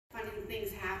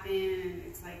in.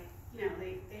 It's like, you know,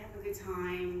 they have a good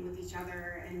time with each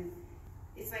other, and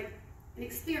it's like an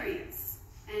experience.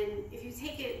 And if you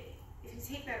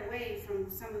take that away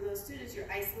from some of those students, you're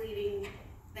isolating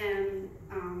them.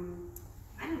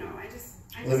 I don't know. I just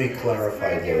let me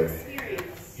clarify there.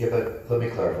 Experience. Yeah, but let me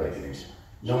clarify, Denise.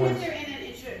 No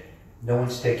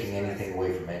one's taking anything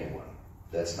away from anyone.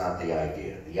 That's not the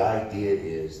idea. The idea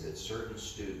is that certain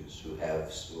students who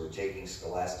are taking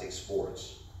scholastic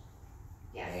sports,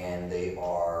 yes, and they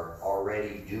are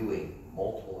already doing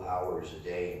multiple hours a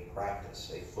day in practice,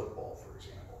 say football, for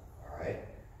example. All right.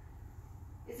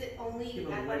 Is it only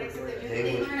athletics that they're doing?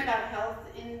 They learn about health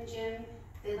in gym.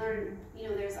 They learn, you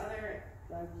know, there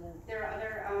are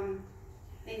other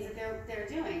things that they're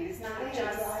doing. It's not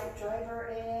just driver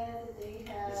ed. They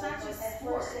have. It's not just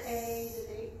sports. First aid.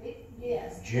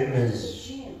 Yes. Gym is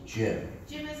gym. Gym.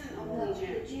 Gym isn't only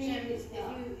gym. Gym is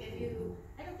if you.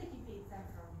 I don't think you'd be exempt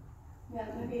from. Yeah,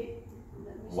 maybe.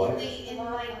 What? In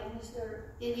like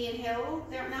Indian Hill,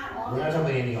 they're not all. We're not talking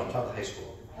about Indian Hill. I'm talking high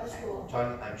school. High school.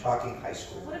 I'm talking high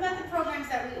school. What about the programs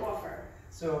that we offer?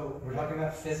 So we're talking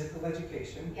about physical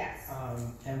education. Yes.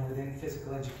 And within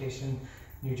physical education,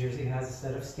 New Jersey has a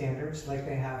set of standards like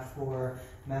they have for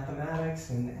mathematics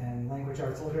and language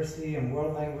arts literacy and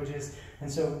world languages.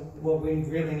 And so what we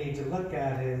really need to look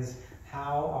at is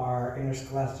how our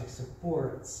interscholastic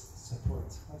supports,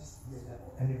 I'll just read that,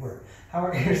 a new word, how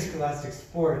are interscholastic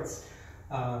sports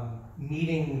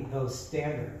meeting those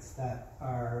standards that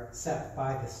are set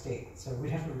by the state. So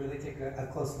we'd have to really take a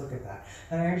close look at that.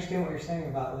 And I understand what you're saying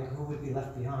about like who would be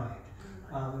left behind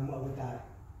and what would that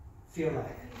feel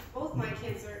like. Both my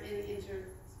kids are in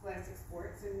interscholastic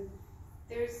sports, and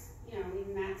there's, you know,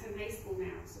 even Matt's in high school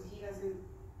now, so he doesn't,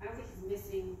 I don't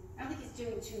think he's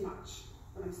doing too much,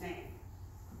 what I'm saying,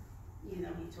 even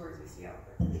though he tore his ACL.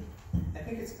 I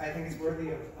think it's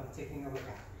worthy of taking a look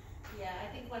at. Yeah, I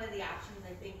think one of the options,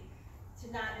 I think,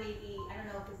 to not maybe, I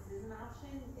don't know if this is an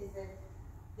option, is that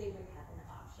they would have an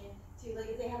option to,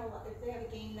 like, if they have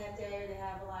a game that day, or they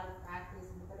have a lot of practice,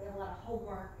 but they have a lot of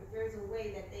homework, if there's a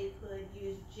way that they could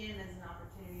use gym as an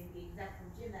opportunity to be exempt from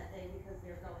gym that day because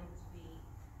they're going to be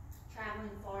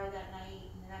traveling far that night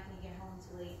and they're not going to get home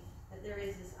too late, that there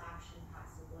is this option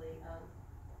possibly of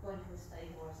going to a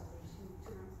study hall or something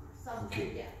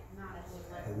Okay. Yeah, not as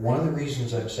like. One of the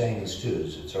reasons I'm saying this too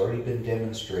is it's already been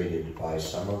demonstrated by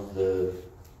some of the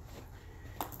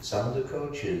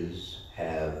coaches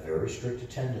have very strict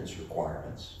attendance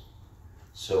requirements.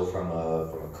 So from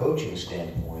a coaching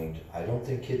standpoint, I don't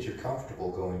think kids are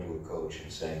comfortable going to a coach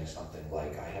and saying something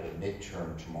like, I have a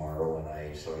midterm tomorrow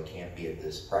and so I can't be at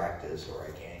this practice, or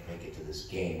I can't make it to this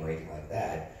game, or anything like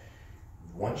that.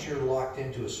 Once you're locked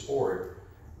into a sport,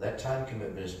 that time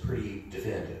commitment is pretty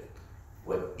definitive.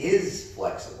 What is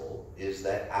flexible is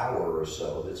that hour or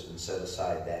so that's been set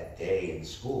aside that day in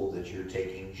school that you're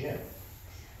taking gym.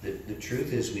 The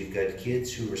truth is we've got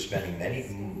kids who are spending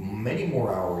many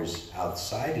more hours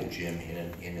outside of gym in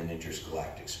an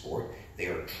interscholastic sport. They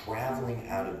are traveling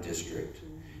out of district.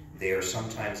 They are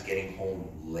sometimes getting home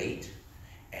late,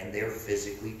 and they're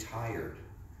physically tired.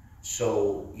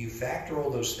 So you factor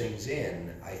all those things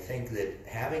in. I think that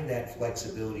having that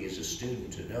flexibility as a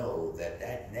student to know that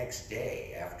that next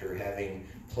day, after having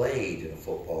played in a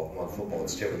football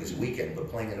it's different this weekend,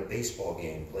 but playing in a baseball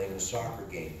game, playing in a soccer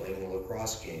game, playing in a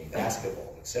lacrosse game,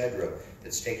 basketball, etc.,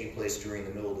 that's taking place during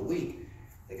the middle of the week,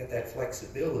 they got that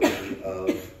flexibility of,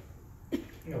 you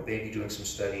know, maybe doing some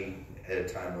study at a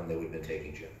time when they would have been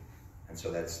taking gym. And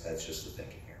so that's just the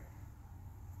thinking here.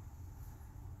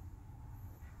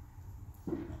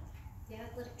 The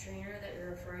athletic trainer that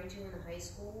you're referring to in the high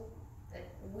school,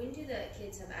 when do the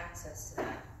kids have access to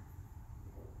that?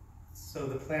 So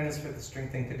the plan is for the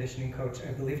strength and conditioning coach,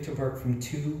 I believe, to work from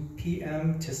 2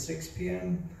 p.m. to 6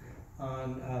 p.m.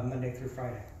 on Monday through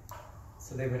Friday.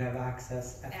 So they would have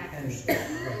access at the end of the day.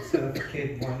 Right? So if a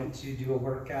kid wanted to do a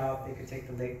workout, they could take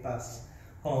the late bus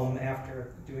home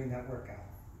after doing that workout.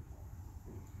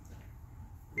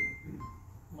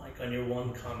 Mike, on your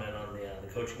one comment on the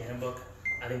coaching handbook,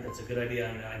 I think that's a good idea.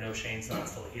 I mean, I know Shane's not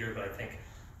still here, but I think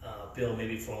Bill,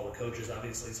 maybe for all the coaches,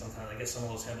 obviously sometimes, I guess some of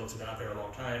those handbooks have been out there a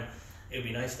long time. It would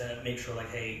be nice to make sure, like,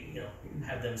 hey, you know,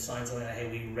 have them sign something like, hey,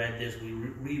 we read this,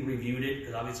 we reviewed it,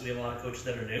 because obviously we have a lot of coaches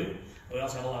that are new. We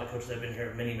also have a lot of coaches that have been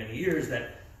here many, many years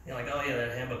that, you know, like, oh yeah,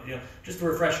 that handbook, you know, just to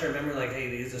refresh their memory, like, hey,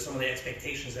 these are some of the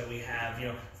expectations that we have. You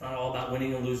know, it's not all about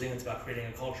winning and losing, it's about creating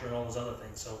a culture and all those other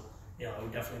things. So, you know, I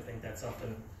would definitely think that's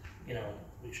something, you know,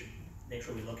 we should make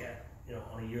sure we look at, you know,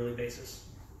 on a yearly basis.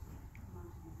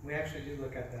 We actually do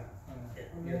look at that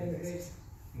on a yearly basis.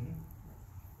 Mm-hmm.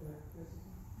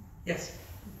 Yes.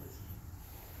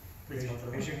 Please come to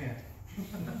the Raise your mic. hand.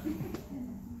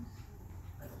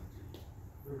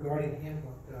 Regarding the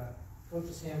handbook,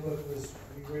 Coach's handbook was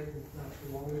rewritten not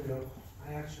too long ago.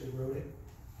 I actually wrote it.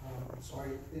 I'm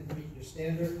sorry it didn't meet your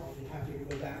standard. I'll be happy to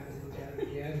go back and look at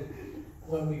it again.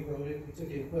 When we wrote it, we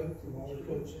took input from all the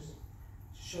coaches.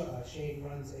 Shane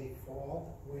runs a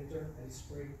fall, winter, and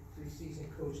spring preseason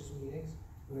coaches meetings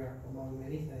where, among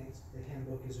many things, the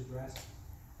handbook is addressed.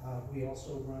 We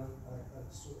also run a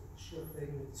short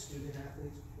thing with the student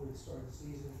athletes before the start of the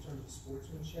season in terms of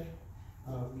sportsmanship.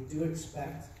 We do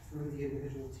expect through the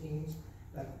individual teams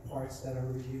that the parts that are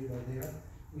reviewed are there.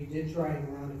 We did try and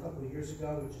run a couple of years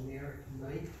ago a generic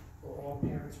night for all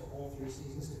parents for all 3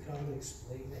 seasons to come and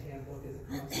explain the handbook and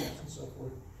the concepts and so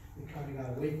forth. We kind of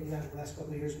got away from that the last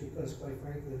couple of years because, quite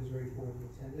frankly, it was very poorly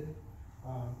attended.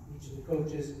 Each of the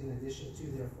coaches, in addition to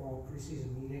their fall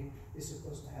preseason meeting, is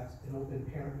supposed to have an open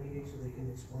parent meeting so they can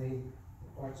explain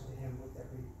the parts of the handbook that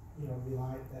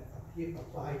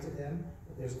apply to them.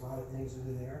 But there's a lot of things that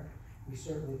are there. We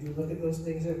certainly do look at those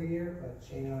things every year, but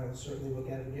Shane and I will certainly look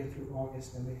at it again through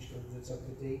August and make sure that it's up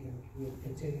to date, and we'll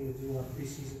continue to do our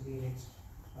preseason meetings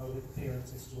with the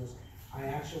parents and stores. I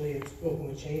actually have spoken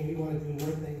with Shane. We want to do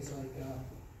more things like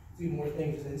with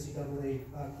NCAA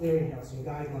clearinghouse and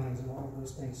guidelines and all of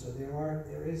those things. So there are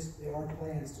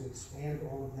plans to expand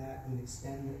all of that and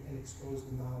extend and expose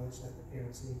the knowledge that the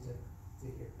parents need to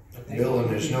hear. Bill, and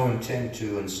there's no intent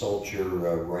to insult your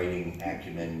writing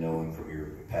acumen, knowing from your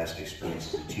past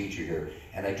experience as a teacher here.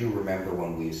 And I do remember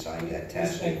when we assigned that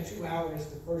task. We spent 2 hours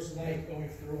the first night going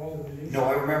through all of the news. No,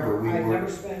 I remember. I've never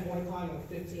spent one time on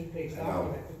a 15-page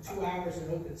document for 2 hours in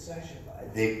open session.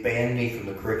 They've banned me from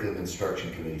the Curriculum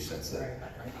Instruction Committee since then.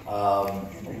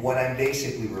 What I'm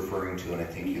basically referring to, and I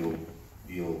think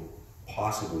you'll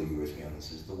possibly agree with me on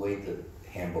this, is the way the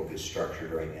handbook is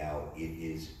structured right now. It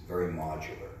is very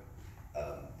modular.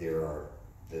 There are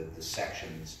the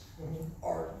sections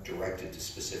are directed to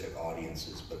specific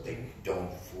audiences, but they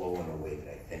don't flow in a way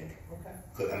that I think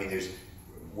could. I mean, there's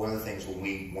one of the things when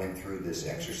we went through this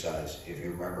exercise, if you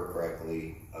remember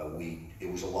correctly,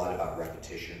 it was a lot about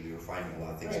repetition. We were finding a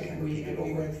lot of things being repeated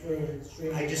over.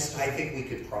 I think we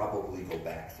could probably go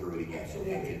back through it again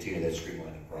and continue that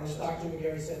streamlining And as process. Dr.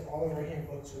 McGarry said, all of our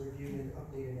handbooks are reviewed and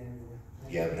updated annually.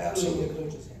 Yeah, Including absolutely. the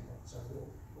coach's handbook, so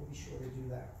we'll be sure to do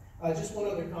that. Just one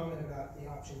other comment about the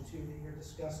option 2 that you're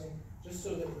discussing, just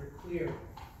so that we're clear.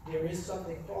 There is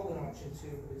something called an option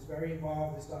 2, but it's very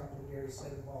involved, as Dr. McGarry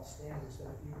said, involves standards.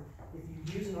 That if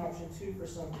you use an option 2 for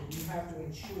something, you have to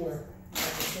ensure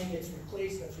that the thing that's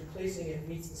replacing it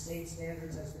meets the same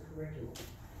standards as the curriculum.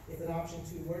 If an option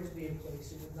 2 were to be in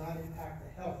place, it would not impact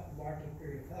the marking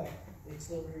period of health. They'd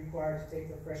still be required to take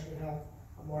their freshman health,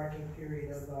 a marking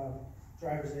period of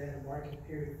driver's ed, a marking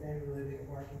period of family living,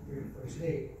 a marking period of first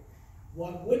aid.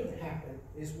 What wouldn't happen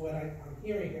is what I'm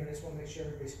hearing here, and I just want to make sure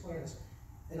everybody's clear on this.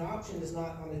 An option is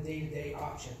not on a day-to-day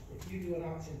option. If you do an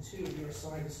option 2, you're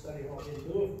assigned to study hall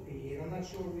in lieu of PE, and I'm not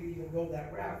sure we even go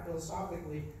that route.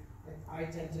 Philosophically, I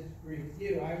tend to agree with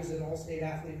you. I was an all-state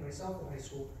athlete myself in high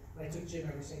school, and I took gym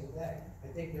every single day. I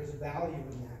think there's a value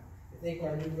in that. I think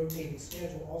our new rotating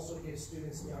schedule also gives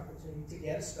students the opportunity to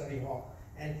get a study hall.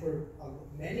 And for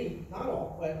many, not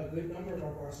all, but a good number of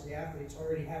our varsity athletes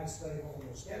already have a study hall in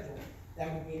their schedule.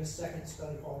 That would mean a second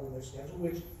study hall in their schedule,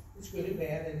 which is good and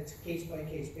bad, and it's a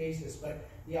case-by-case basis. But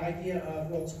the idea of,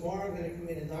 well, tomorrow I'm going to come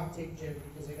in and not take gym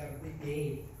because I got a big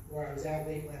game where I was out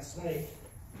late last night,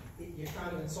 you're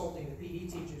kind of insulting the PE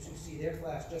teachers who see their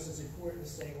class just as important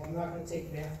as saying, well, I'm not going to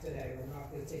take math today, or I'm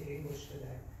not going to take English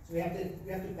today. So we have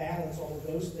to balance all of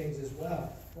those things as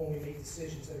well when we make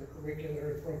decisions that are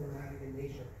curricular and programmatic in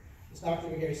nature. As Dr.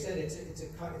 McGarry said, it's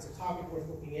a topic worth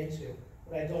looking into.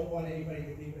 But I don't want anybody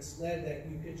to be misled that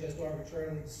you could just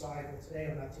arbitrarily decide, well, today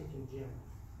I'm not taking gym.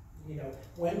 You know,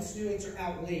 when students are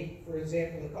out late, for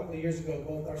example, a couple of years ago,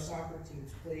 both our soccer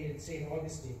teams played in St.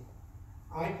 Augustine.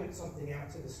 I put something out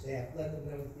to the staff, let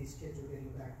them know that these kids are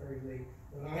getting back very late.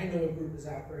 When I know a group is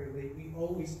out very late, we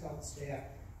always tell the staff,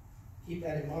 keep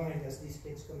that in mind as these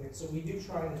kids come in. So we do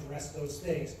try and address those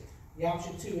things. The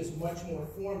option 2 is much more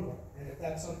formal, and if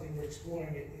that's something we're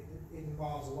exploring, it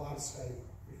involves a lot of study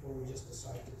before we just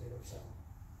decide to do it. So,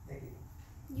 thank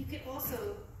you. You could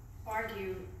also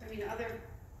argue, I mean, other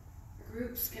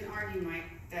groups can argue, Mike,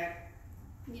 that,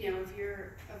 you know, if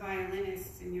you're a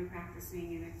violinist and you're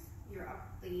practicing and you're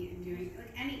up late and doing,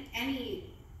 like,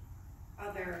 any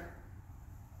other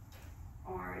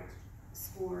art,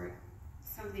 sport,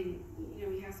 something, you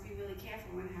know, you have to be really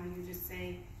careful on how you just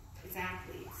say it's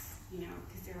athletes, you know,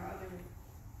 because there are other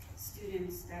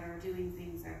students that are doing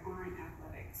things that aren't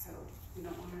athletic, so we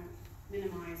don't want to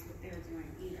minimize what they're doing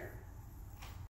either.